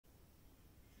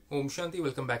Om Shanti,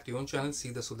 welcome back to your own channel, See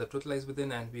the Soul, the Truth Lies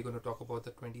Within, and we're going to talk about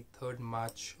the 23rd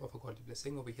March of a godly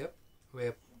blessing over here,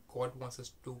 where God wants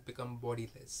us to become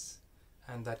bodiless,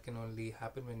 and that can only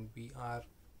happen when we are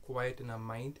quiet in our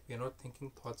mind. We are not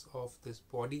thinking thoughts of this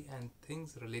body and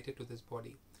things related to this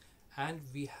body, and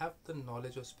we have the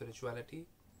knowledge of spirituality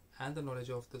and the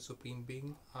knowledge of the Supreme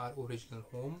Being, our original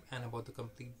home, and about the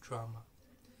complete drama,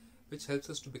 which helps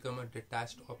us to become a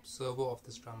detached observer of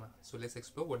this drama. So let's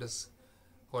explore what does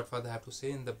God Father have to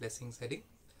say in the blessings heading.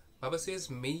 Baba says,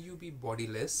 may you be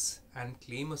bodiless and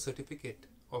claim a certificate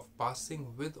of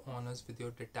passing with honors with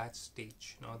your detached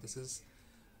stage. Now this is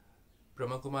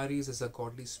Brahmakumaris is a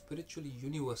godly spiritual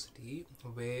university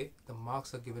where the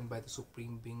marks are given by the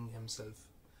Supreme Being himself,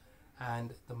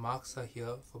 and the marks are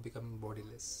here for becoming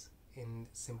bodiless. In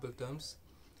simple terms,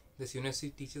 this university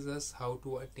teaches us how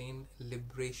to attain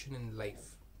liberation in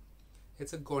life.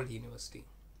 It's a godly university.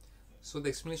 So the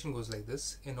explanation goes like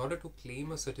this. In order to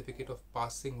claim a certificate of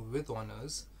passing with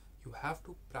honors, you have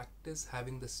to practice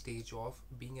having the stage of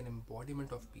being an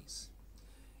embodiment of peace.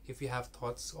 If you have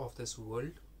thoughts of this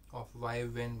world, of why,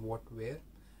 when, what, where,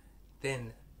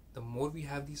 then the more we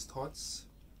have these thoughts,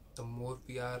 the more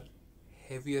we are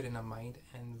heavier in our mind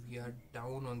and we are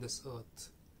down on this earth.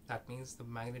 That means the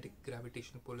magnetic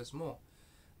gravitational pull is more.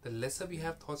 The lesser we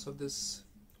have thoughts of this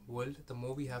world, the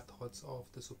more we have thoughts of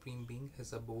the Supreme Being,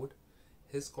 his abode,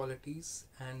 his qualities,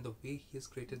 and the way he has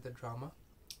created the drama,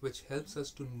 which helps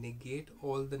us to negate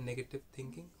all the negative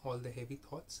thinking, all the heavy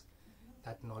thoughts,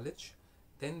 that knowledge.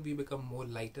 Then we become more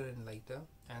lighter and lighter,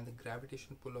 and the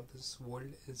gravitational pull of this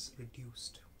world is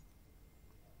reduced.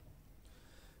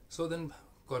 So then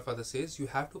Godfather says you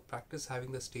have to practice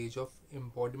having the stage of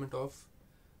embodiment of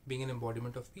being an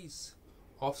embodiment of peace,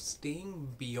 of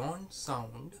staying beyond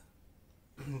sound.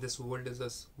 This world is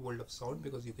a world of sound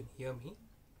because you can hear me.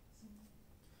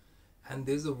 And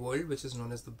there is a world which is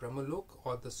known as the Brahmalok,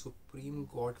 or the Supreme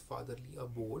Godfatherly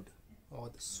Abode, or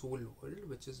the Soul World,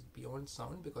 which is beyond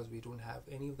sound because we don't have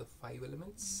any of the 5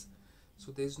 elements.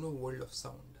 So there is no world of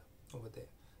sound over there.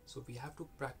 So we have to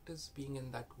practice being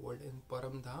in that world in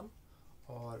Param Dham,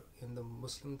 or in the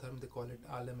Muslim Dharma they call it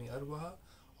Alam-e Arwah,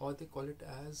 or they call it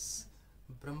as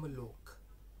Brahmalok,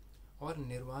 or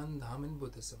Nirvan Dham in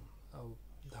Buddhism.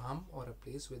 A dham, or a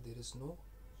place where there is no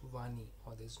Vani,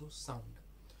 or there is no sound.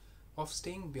 Of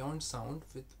staying beyond sound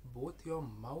with both your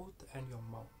mouth and your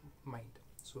mind.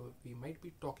 So we might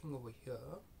be talking over here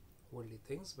worldly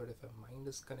things, but if our mind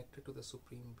is connected to the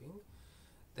Supreme Being,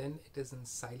 then it is in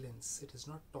silence. It is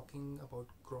not talking about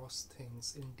gross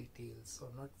things in details, or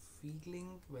not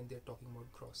feeling when they are talking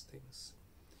about gross things.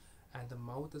 And the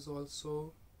mouth is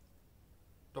also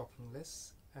talking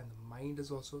less, and the mind is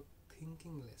also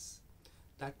thinking less.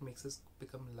 That makes us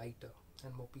become lighter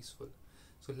and more peaceful.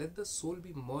 So let the soul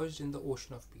be merged in the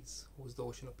ocean of peace. Who is the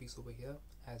ocean of peace over here?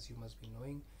 As you must be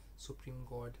knowing, Supreme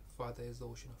God Father is the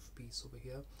ocean of peace over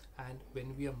here. And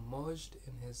when we are merged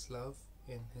in his love,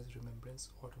 in his remembrance,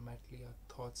 automatically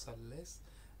our thoughts are less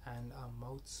and our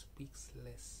mouth speaks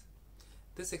less.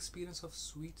 This experience of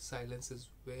sweet silence is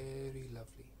very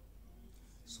lovely.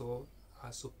 So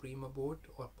our supreme abode,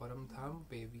 or Param Dham,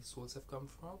 where we souls have come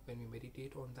from, when we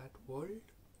meditate on that world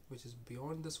which is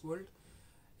beyond this world,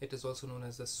 it is also known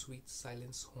as the sweet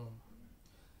silence home.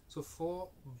 So for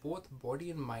both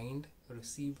body and mind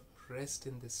receive rest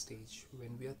in this stage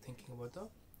when we are thinking about the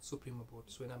Supreme Abode.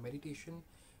 So in our meditation,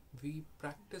 we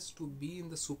practice to be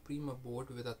in the Supreme Abode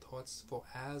with our thoughts for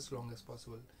as long as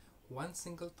possible. One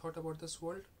single thought about this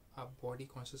world, our body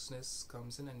consciousness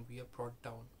comes in and we are brought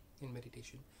down in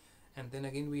meditation. And then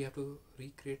again we have to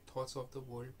recreate thoughts of the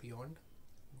world beyond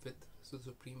with the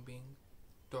Supreme Being,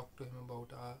 talk to him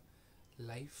about our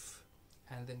life,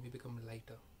 and then we become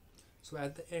lighter. So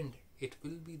at the end, it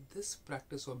will be this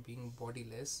practice of being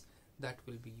bodiless that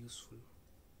will be useful.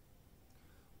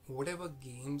 Whatever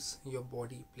games your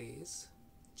body plays,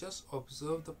 just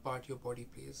observe the part your body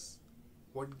plays.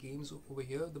 What games over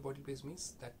here the body plays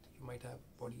means that you might have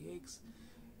body aches,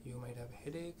 you might have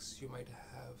headaches, you might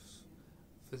have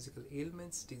physical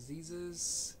ailments,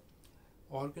 diseases,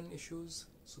 organ issues.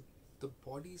 So the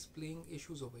body is playing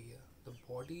issues over here. The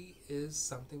body is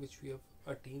something which we have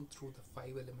attained through the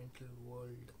 5 elemental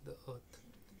world, the earth.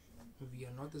 We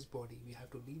are not this body. We have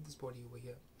to leave this body over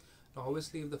here. Now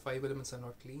obviously if the 5 elements are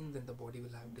not clean, then the body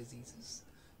will have diseases.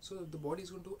 So the body is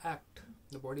going to act.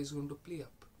 The body is going to play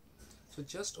up. So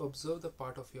just observe the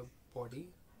part of your body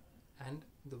and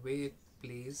the way it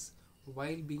plays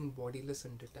while being bodiless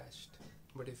and detached.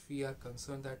 But if we are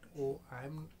concerned that, oh, I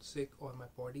am sick or my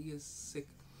body is sick,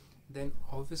 then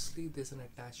obviously there's an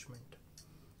attachment.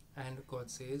 And God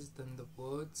says, then the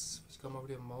words which come out of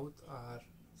your mouth are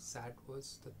sad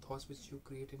words. The thoughts which you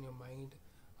create in your mind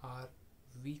are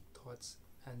weak thoughts,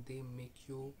 and they make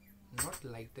you not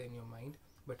lighter in your mind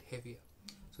but heavier.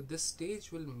 So this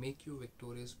stage will make you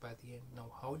victorious by the end.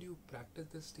 Now, how do you practice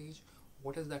this stage?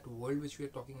 What is that world which we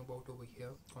are talking about over here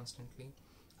constantly?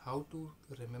 How to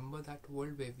remember that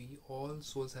world where we all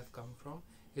souls have come from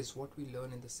is what we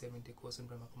learn in the 70 course in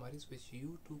Brahmakumaris, which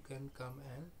you too can come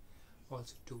and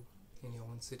also do in your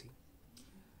own city.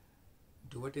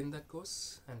 Do it in that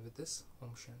course, and with this,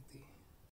 Om Shanti.